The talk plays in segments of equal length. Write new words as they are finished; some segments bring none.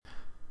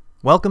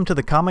Welcome to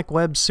the Comic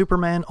Web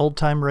Superman Old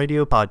Time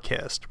Radio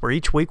Podcast, where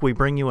each week we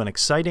bring you an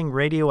exciting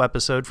radio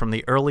episode from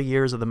the early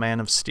years of the Man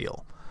of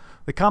Steel.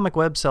 The Comic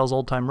Web sells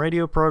old-time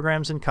radio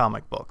programs and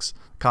comic books.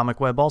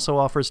 Comic Web also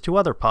offers two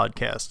other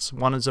podcasts.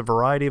 One is a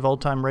variety of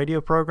old-time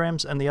radio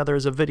programs, and the other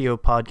is a video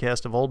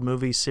podcast of old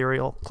movies,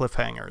 serial,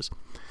 cliffhangers.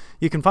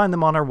 You can find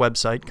them on our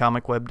website,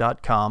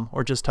 comicweb.com,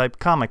 or just type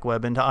Comic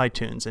Web into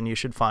iTunes and you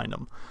should find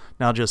them.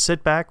 Now just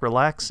sit back,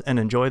 relax, and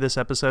enjoy this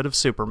episode of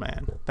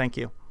Superman. Thank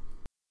you.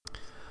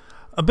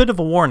 A bit of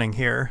a warning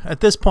here.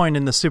 At this point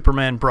in the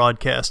Superman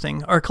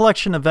broadcasting, our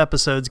collection of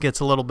episodes gets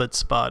a little bit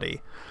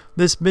spotty.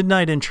 This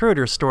Midnight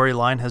Intruder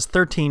storyline has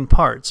 13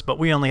 parts, but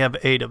we only have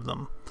 8 of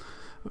them.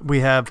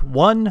 We have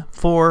 1,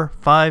 4,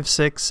 5,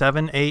 6,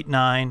 7, 8,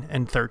 9,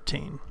 and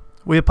 13.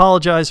 We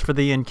apologize for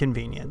the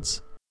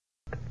inconvenience.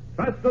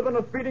 Faster than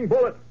a speeding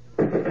bullet.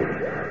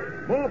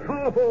 More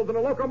powerful than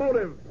a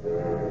locomotive.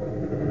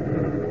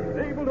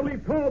 Able to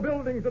leap tall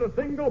buildings at a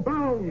single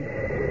bound.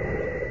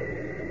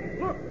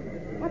 Look!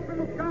 Up in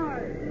the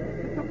sky!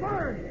 It's a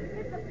bird!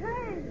 It's a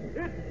plane!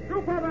 It's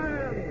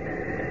Superman!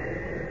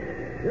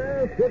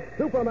 Yes, it's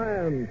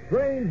Superman,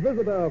 strange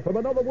visitor from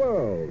another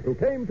world, who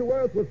came to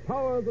Earth with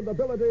powers and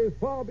abilities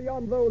far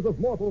beyond those of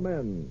mortal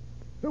men.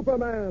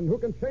 Superman, who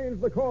can change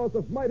the course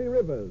of mighty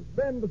rivers,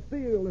 bend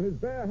steel in his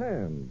bare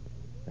hands,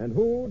 and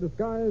who,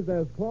 disguised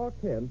as Clark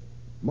Kent,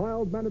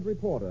 mild-mannered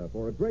reporter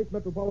for a great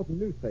metropolitan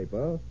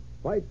newspaper,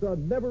 fights a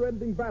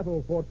never-ending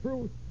battle for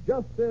truth,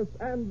 justice,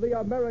 and the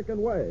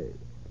American way.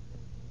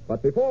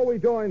 But before we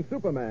join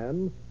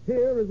Superman,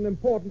 here is an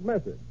important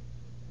message.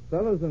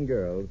 Fellows and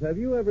girls, have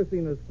you ever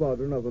seen a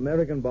squadron of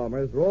American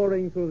bombers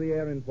roaring through the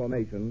air in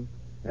formation?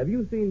 Have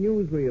you seen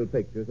newsreel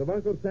pictures of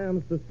Uncle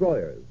Sam's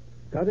destroyers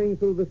cutting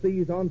through the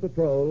seas on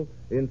patrol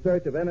in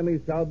search of enemy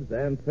subs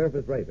and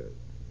surface raiders?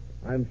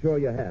 I'm sure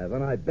you have,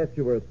 and I bet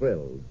you were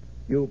thrilled.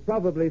 You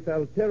probably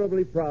felt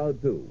terribly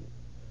proud, too.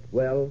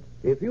 Well,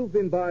 if you've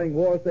been buying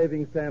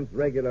war-saving stamps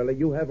regularly,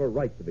 you have a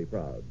right to be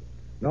proud.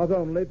 Not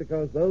only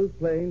because those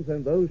planes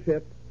and those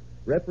ships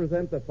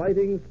represent the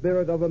fighting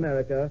spirit of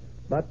America,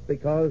 but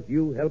because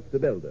you helped to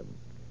build them.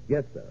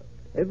 Yes, sir.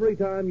 Every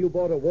time you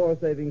bought a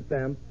war-saving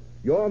stamp,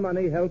 your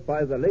money helped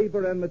buy the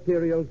labor and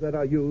materials that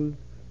are used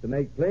to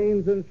make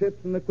planes and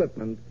ships and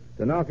equipment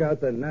to knock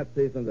out the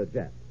Nazis and the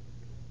Japs.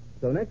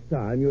 So next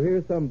time you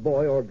hear some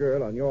boy or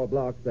girl on your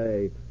block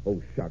say,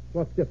 "Oh, shucks,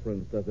 what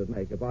difference does it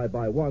make if I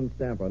buy one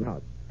stamp or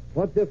not?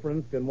 What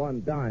difference can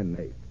one dime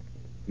make?"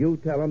 You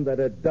tell them that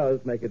it does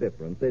make a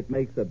difference. It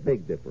makes a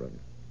big difference.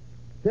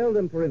 Tell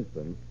them, for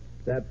instance,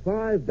 that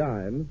 5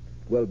 dimes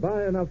will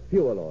buy enough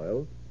fuel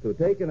oil to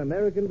take an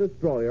American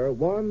destroyer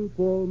 1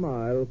 full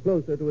mile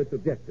closer to its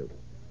objective.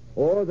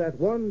 Or that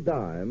 1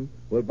 dime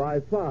will buy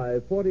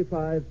 5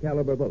 .45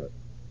 caliber bullets.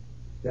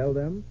 Tell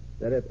them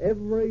that if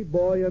every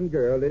boy and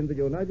girl in the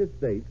United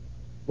States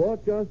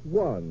bought just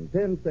one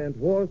 10-cent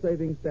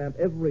war-saving stamp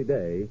every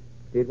day,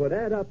 it would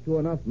add up to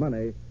enough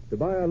money to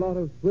buy a lot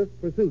of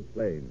swift pursuit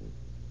planes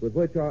with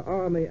which our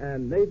Army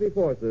and Navy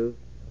forces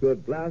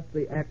could blast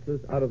the Axis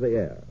out of the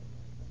air.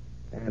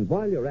 And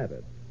while you're at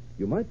it,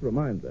 you might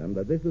remind them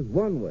that this is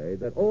one way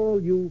that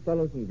all you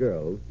fellows and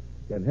girls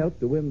can help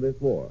to win this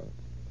war.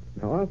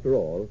 Now, after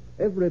all,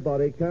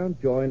 everybody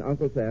can't join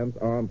Uncle Sam's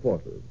armed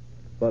forces,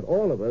 but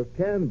all of us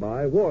can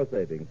buy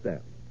war-saving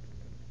stamps.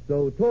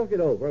 So talk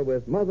it over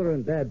with Mother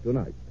and Dad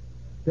tonight.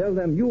 Tell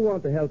them you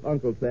want to help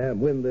Uncle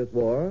Sam win this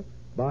war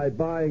by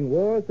buying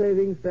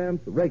war-saving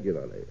stamps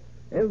regularly,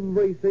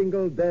 every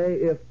single day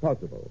if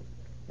possible.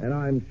 And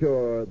I'm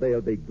sure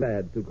they'll be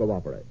glad to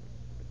cooperate.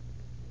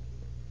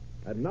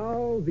 And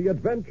now, the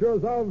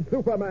adventures of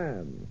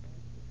Superman.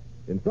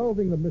 In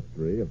solving the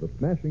mystery of the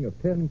smashing of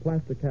 10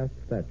 plastic cast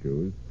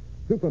statues,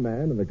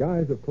 Superman, in the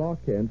guise of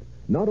Clark Kent,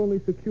 not only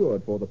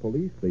secured for the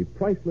police the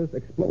priceless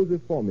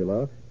explosive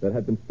formula that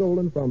had been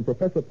stolen from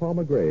Professor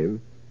Palmer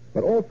Graves,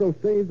 but also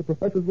saved the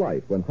professor's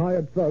life when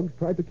hired thugs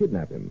tried to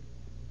kidnap him.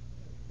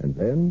 And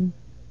then,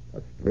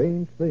 a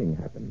strange thing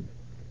happened.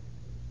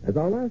 As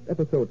our last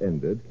episode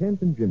ended,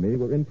 Kent and Jimmy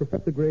were in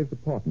Professor Graves'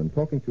 apartment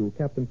talking to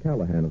Captain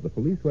Callahan of the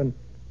police when...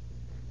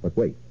 But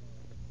wait.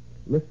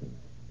 Listen.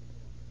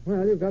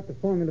 Well, you've got the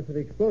formula for the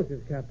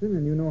explosives, Captain,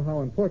 and you know how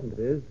important it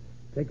is.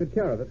 Take good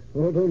care of it.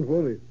 Oh, don't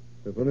worry.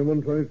 If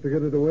anyone tries to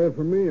get it away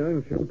from me,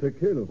 I shall take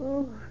care of it.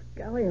 Oh,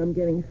 golly, I'm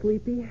getting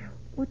sleepy.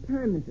 What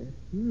time is it?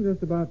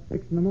 Just about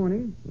 6 in the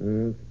morning.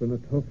 It's been a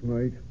tough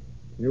night.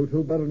 You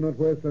two better not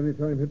waste any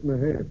time hitting the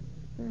hay.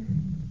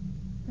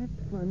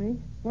 That's funny.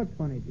 What's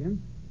funny,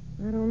 Jim?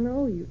 I don't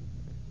know. You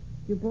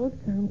both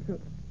sound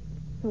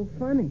so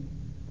funny.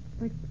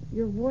 Like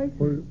your voices.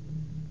 Well,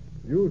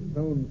 you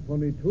sound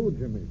funny too,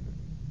 Jimmy.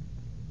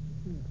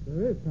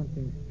 There is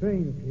something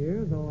strange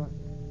here, though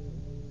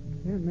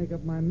I can't make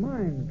up my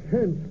mind.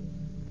 Kent,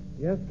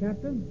 Yes,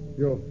 Captain?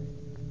 you're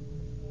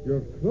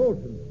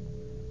floating.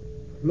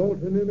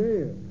 Floating in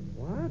air.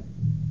 What?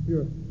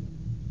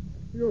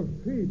 Your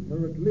feet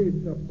are at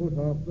least a foot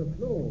off the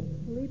floor.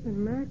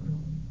 Leaping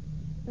mackerel.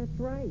 That's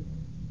right.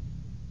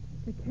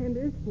 The Kent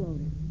is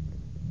floating.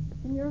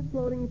 And you're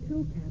floating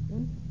too,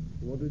 Captain.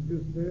 What did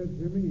you say,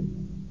 Jimmy?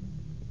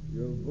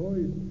 Your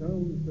voice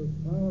sounds so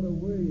far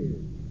away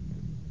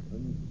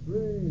and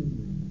strange.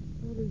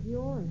 So does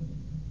yours.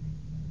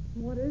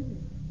 What is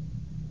it?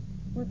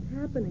 What's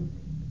happening?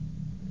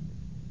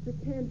 The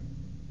tent.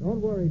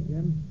 Don't worry,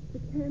 Jim. The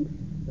tent.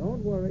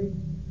 Don't worry.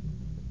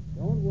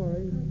 Don't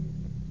worry.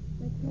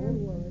 I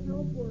can't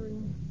help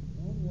worrying.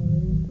 Don't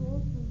worry. It's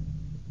awful.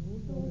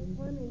 So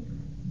funny.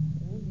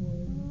 Don't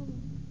worry. Oh,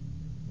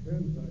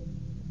 Kent,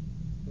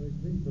 I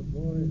think the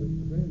boy has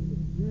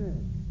fainted. Yes.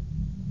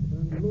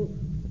 And look,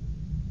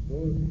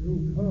 those two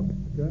cops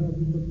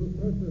guarding the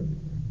professor.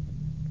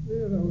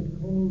 They're out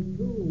cold,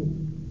 too.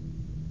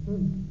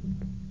 And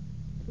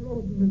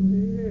floating in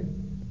the air.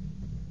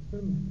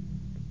 And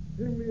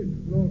Jimmy's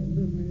floating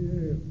in the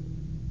air.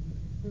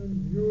 And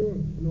you're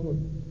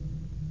floating.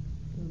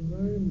 And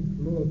I'm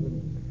floating.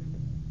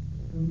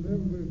 And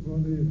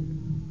everybody's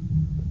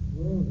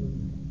floating.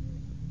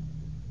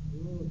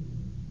 Floating.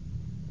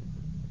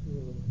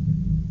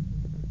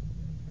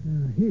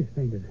 He's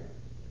fainted.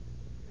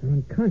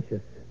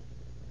 Unconscious.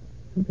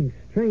 Something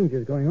strange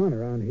is going on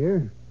around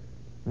here.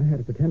 I had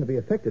to pretend to be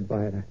affected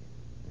by it.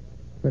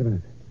 Wait a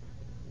minute.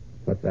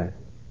 What's that?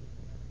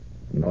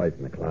 A noise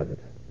in the closet.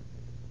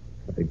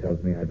 Something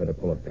tells me I'd better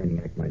pull a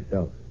fainting act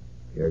myself.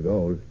 Here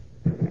goes.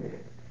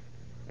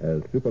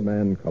 As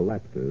Superman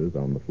collapses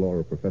on the floor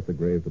of Professor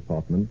Graves'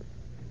 apartment,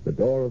 the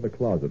door of the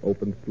closet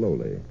opens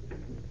slowly,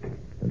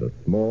 and a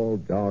small,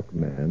 dark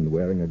man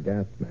wearing a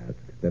gas mask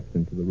steps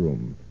into the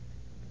room.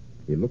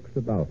 He looks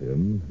about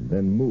him,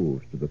 then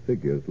moves to the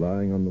figures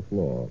lying on the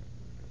floor.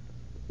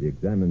 He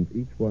examines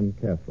each one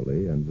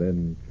carefully and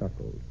then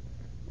chuckles.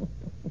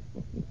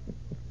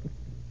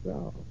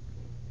 So,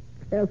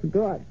 that's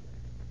good.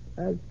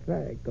 That's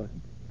very good.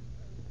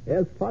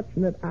 It's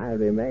fortunate I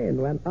remain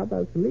when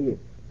others leave.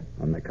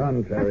 On the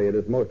contrary, it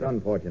is most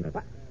unfortunate.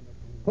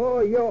 Who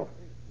are you?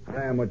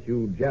 I am what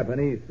you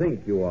Japanese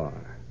think you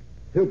are.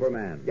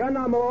 Superman. You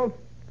no move.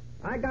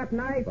 I got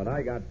knife. But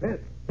I got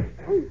fists.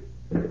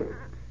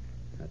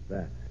 That's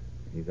that.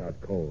 He's out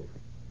cold.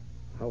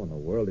 How in the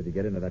world did he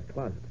get into that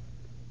closet?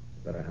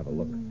 Better have a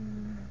look.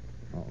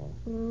 Uh-oh.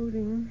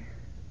 floating.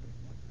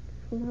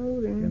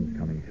 Floating. Jim's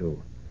coming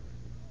too.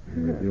 I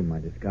resume my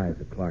disguise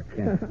of Clark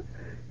Kent.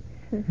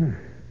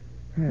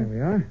 There we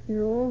are.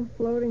 You're all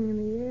floating in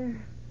the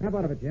air. Snap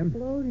out of it, Jim.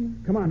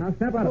 Floating. Come on, now,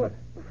 snap out of it.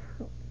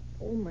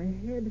 Oh, my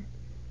head.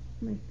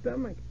 My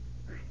stomach.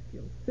 I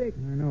feel sick.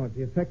 I know, it's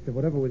the effects of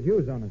whatever was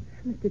used on us.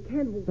 Mr.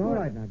 Kent, It's all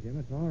right now, Jim.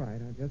 It's all right.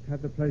 I just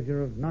had the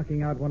pleasure of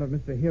knocking out one of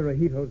Mr.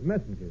 Hirohito's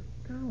messengers.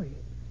 Golly.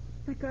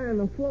 That guy on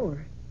the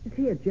floor. Is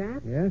he a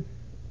Jap? Yes?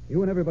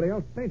 You and everybody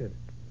else fainted.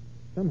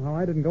 Somehow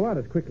I didn't go out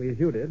as quickly as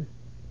you did.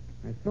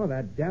 I saw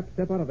that Jap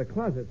step out of the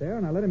closet there,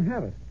 and I let him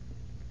have it.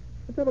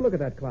 Let's have a look at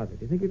that closet.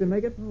 Do you think you can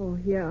make it? Oh,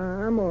 yeah,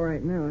 I'm all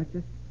right now. It's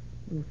just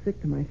a little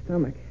sick to my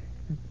stomach.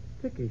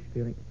 Sickish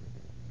feeling.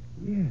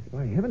 Yes,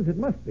 by heavens, it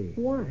must be.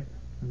 What?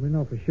 We'll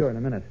know for sure in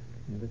a minute.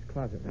 This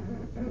closet.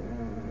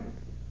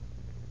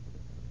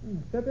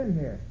 Step in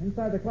here.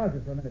 Inside the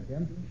closet for a minute,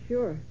 Jim.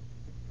 Sure.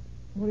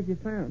 What have you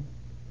found?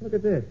 Look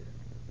at this.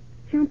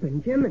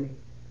 Jumping Jiminy.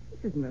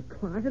 This isn't a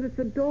closet, it's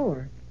a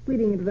door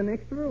leading into the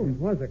next It room.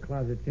 was a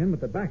closet, Jim,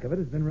 but the back of it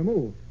has been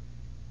removed.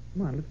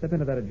 Come on, let's step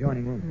into that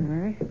adjoining room.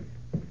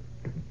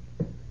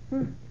 All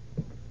right.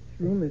 This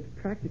room is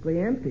practically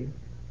empty.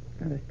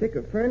 Not a stick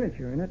of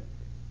furniture in it.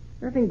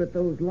 Nothing but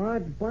those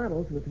large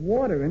bottles with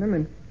water in them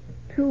and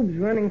tubes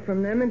running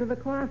from them into the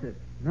closet.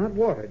 Not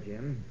water,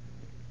 Jim.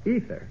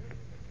 Ether.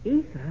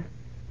 Ether?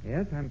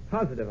 Yes, I'm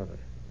positive of it.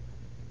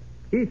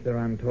 Ether,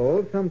 I'm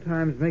told,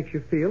 sometimes makes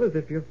you feel as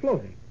if you're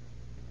floating.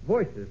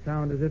 Voices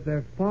sound as if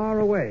they're far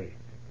away.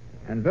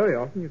 And very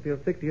often you feel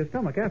sick to your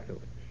stomach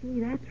afterwards. Gee,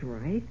 that's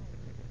right.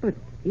 But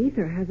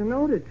ether has an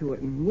odor to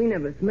it, and we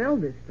never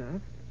smelled this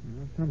stuff.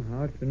 Well,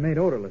 somehow it's been made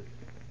odorless.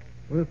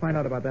 We'll find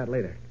out about that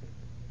later.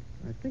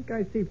 I think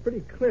I see pretty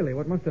clearly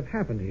what must have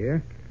happened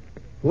here.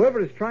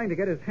 Whoever is trying to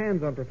get his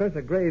hands on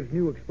Professor Graves'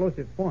 new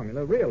explosive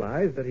formula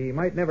realized that he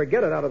might never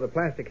get it out of the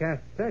plastic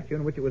cast statue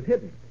in which it was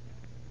hidden.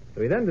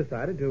 So he then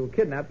decided to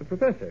kidnap the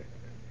professor,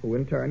 who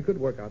in turn could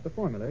work out the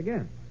formula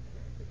again.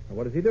 Now,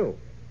 what does he do?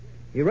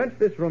 He rents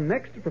this room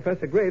next to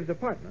Professor Graves'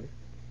 apartment,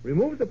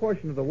 removes a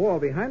portion of the wall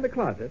behind the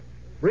closet,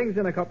 brings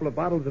in a couple of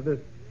bottles of this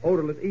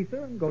odorless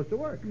ether, and goes to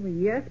work. Well,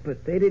 yes,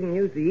 but they didn't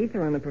use the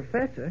ether on the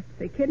professor.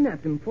 They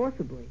kidnapped him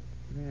forcibly.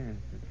 Yes,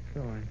 that's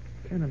so.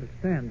 I can't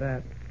understand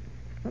that.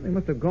 Something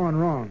must have gone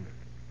wrong.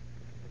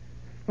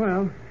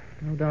 Well,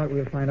 no doubt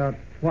we'll find out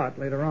what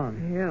later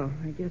on. Yeah,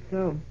 I guess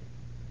so.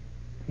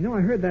 You know,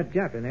 I heard that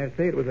Jap in there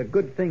say it was a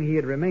good thing he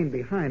had remained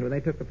behind when they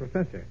took the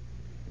professor.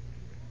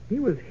 He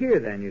was here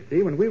then, you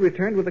see, when we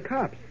returned with the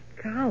cops.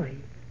 Golly.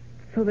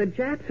 So the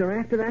Japs are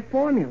after that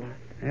formula.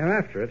 They're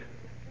after it,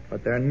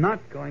 but they're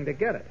not going to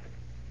get it.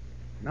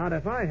 Not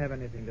if I have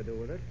anything to do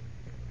with it.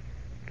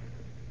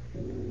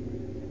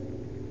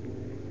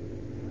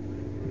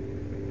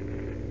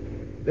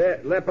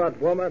 There,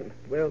 leopard woman.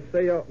 We'll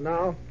see you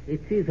now.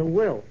 It's Caesar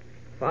Will.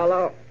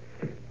 Follow.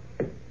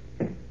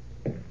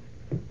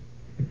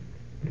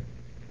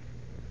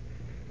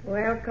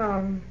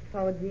 Welcome,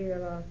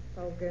 Saudira,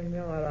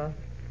 Saugenora.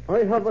 I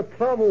have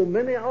traveled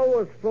many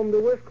hours from the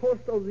west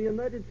coast of the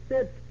United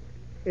States,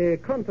 a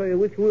country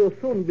which will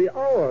soon be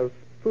ours,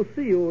 to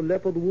see you,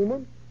 leopard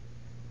woman.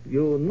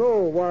 You know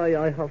why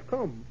I have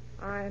come.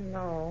 I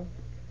know.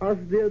 As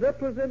the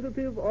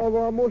representative of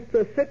our most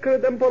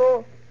sacred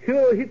emperor,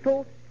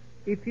 Hirohito,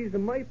 it is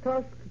my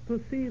task to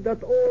see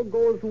that all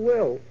goes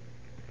well.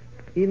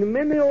 In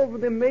many of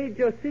the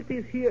major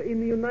cities here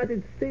in the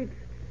United States,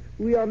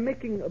 we are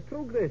making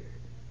progress.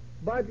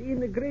 But in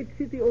the great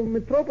city of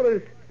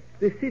Metropolis,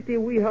 the city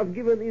we have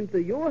given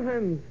into your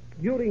hands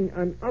during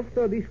and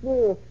after this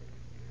war,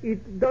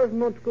 it does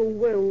not go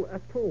well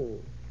at all.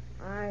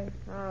 I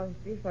have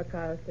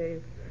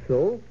difficulties.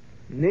 So,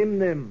 name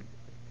them.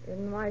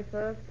 In my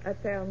first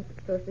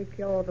attempt to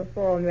secure the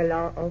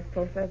formula of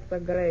Professor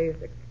Gray's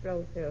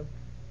explosive,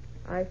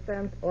 I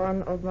sent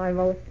one of my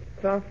most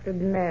trusted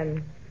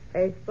men,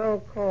 a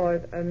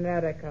so-called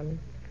American,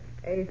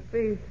 a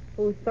thief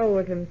who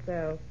sold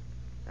himself,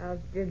 as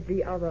did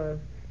the others,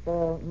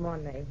 for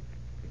money.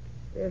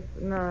 This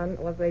man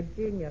was a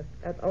genius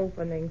at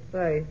opening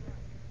safes.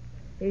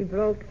 He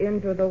broke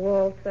into the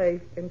wall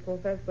safe in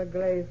Professor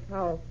Gray's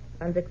house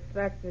and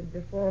extracted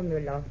the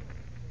formula.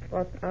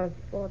 But as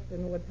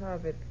fortune would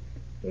have it,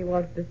 he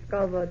was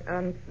discovered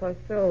and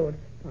pursued.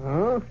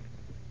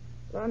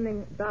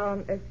 Running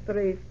down a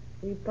street,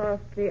 he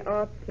passed the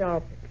art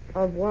shop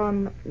of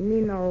one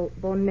Nino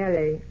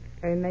Bonelli,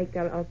 a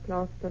maker of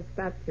plaster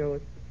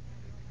statues.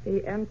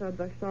 He entered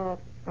the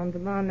shop and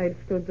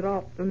managed to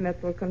drop the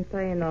metal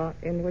container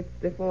in which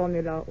the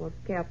formula was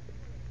kept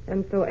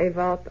into a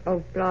vat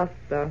of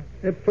plaster.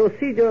 A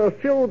procedure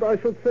filled, I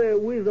should say,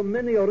 with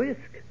many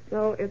risks.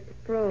 So it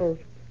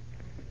proved.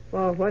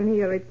 For when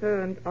he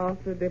returned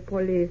after the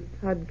police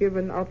had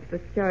given up the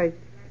church,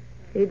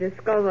 he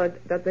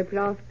discovered that the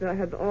plaster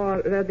had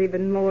already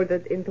been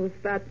molded into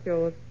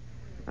statues,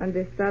 and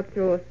the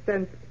statues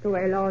sent to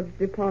a large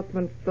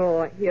department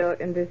store here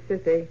in the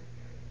city,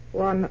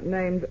 one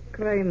named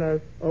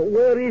Kramer's.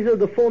 Where is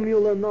the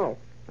formula now?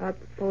 At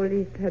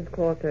police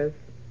headquarters.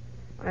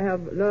 I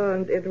have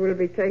learned it will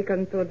be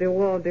taken to the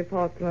War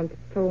Department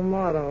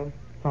tomorrow.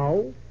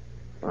 How?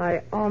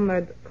 By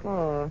armored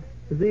car.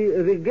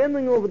 The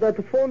regaining of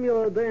that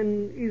formula,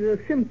 then, is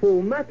a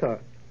simple matter.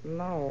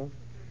 No.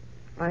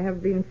 I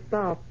have been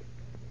stopped,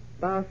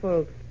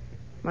 baffled,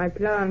 my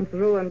plans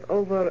ruined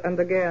over and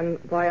again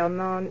by a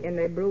man in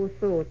a blue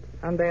suit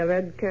and a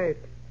red coat.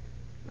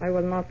 I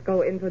will not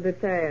go into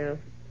details.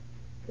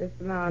 This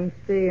man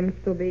seems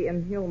to be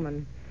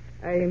inhuman,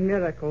 a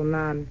miracle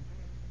man.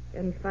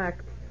 In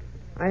fact,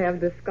 I have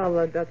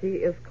discovered that he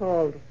is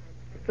called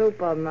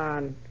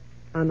Superman.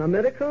 An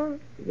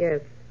American?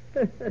 Yes.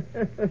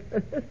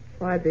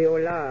 Why do you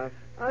laugh?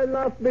 I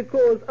laugh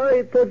because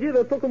I,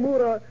 Tojiro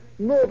Tokumura,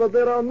 know that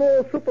there are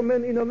no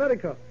Supermen in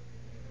America.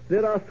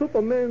 There are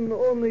Supermen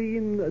only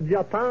in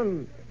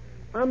Japan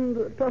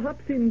and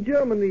perhaps in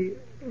Germany,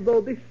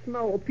 though this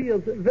now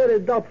appears very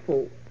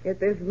doubtful.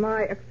 It is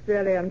my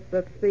experience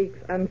that speaks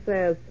and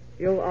says,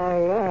 you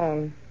are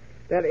wrong.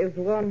 There is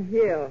one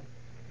here,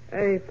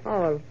 a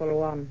powerful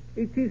one.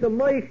 It is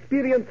my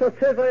experience that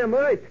says I am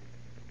right.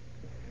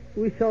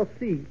 We shall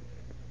see.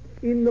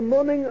 In the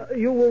morning,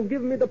 you will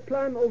give me the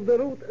plan of the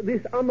route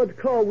this armored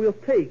car will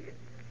take.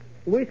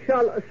 We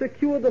shall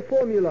secure the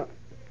formula.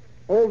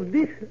 Of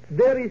this,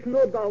 there is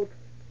no doubt.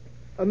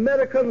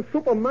 American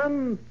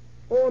Superman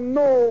or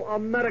no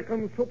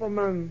American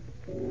Superman.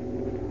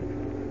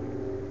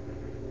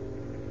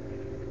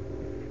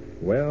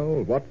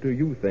 Well, what do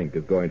you think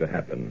is going to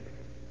happen?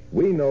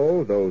 We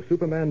know, though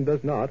Superman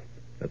does not,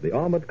 that the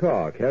armored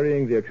car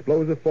carrying the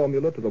explosive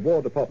formula to the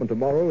War Department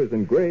tomorrow is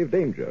in grave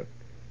danger.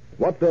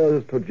 What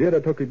does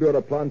Tojiro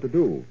Tokibura plan to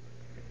do?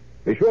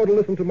 Be sure to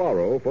listen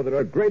tomorrow, for there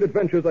are great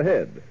adventures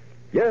ahead.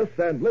 Yes,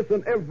 and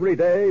listen every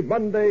day,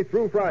 Monday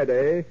through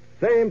Friday,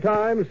 same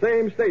time,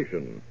 same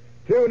station.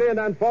 Tune in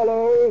and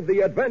follow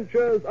the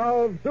adventures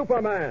of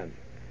Superman.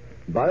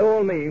 By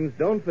all means,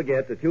 don't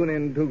forget to tune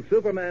in to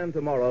Superman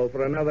tomorrow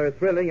for another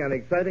thrilling and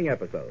exciting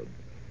episode.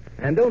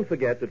 And don't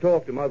forget to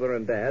talk to Mother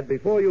and Dad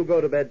before you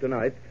go to bed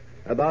tonight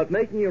about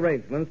making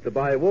arrangements to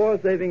buy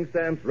war-saving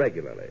stamps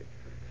regularly.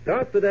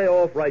 Start the day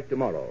off right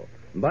tomorrow.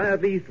 Buy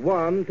at least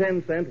one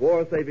 10-cent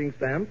war-saving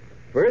stamp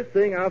first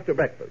thing after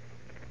breakfast.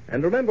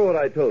 And remember what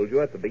I told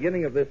you at the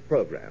beginning of this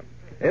program.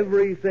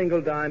 Every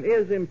single dime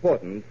is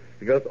important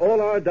because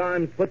all our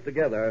dimes put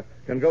together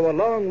can go a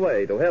long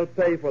way to help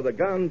pay for the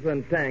guns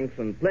and tanks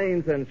and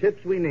planes and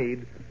ships we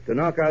need to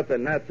knock out the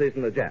Nazis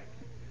and the Japs.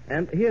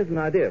 And here's an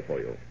idea for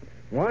you.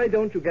 Why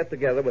don't you get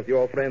together with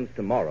your friends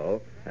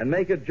tomorrow and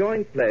make a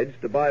joint pledge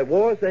to buy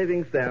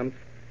war-saving stamps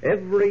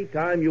every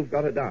time you've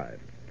got a dime?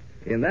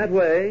 In that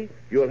way,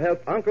 you'll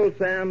help Uncle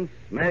Sam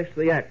smash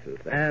the Axis,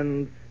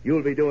 and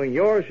you'll be doing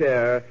your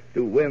share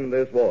to win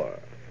this war.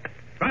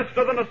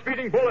 Faster than a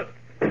speeding bullet.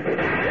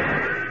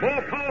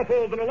 More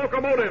powerful than a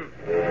locomotive.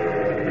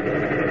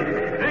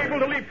 Able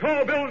to leap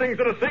tall buildings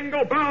at a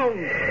single bound.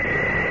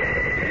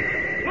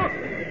 Look!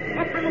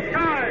 Up in the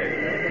sky!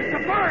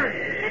 It's a bird!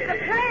 It's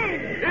the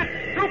plane!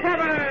 It's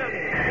Superman!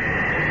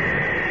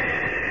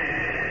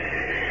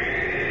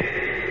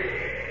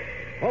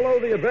 Follow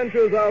the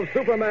adventures of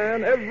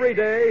Superman every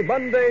day,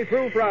 Monday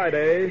through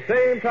Friday,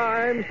 same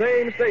time,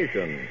 same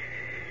station.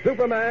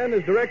 Superman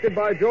is directed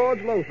by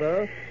George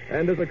Lothar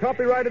and is a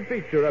copyrighted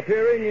feature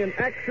appearing in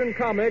Action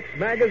Comics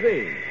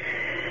magazine.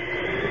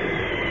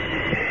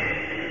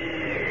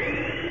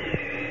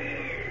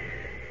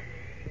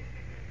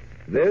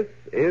 This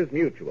is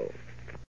Mutual.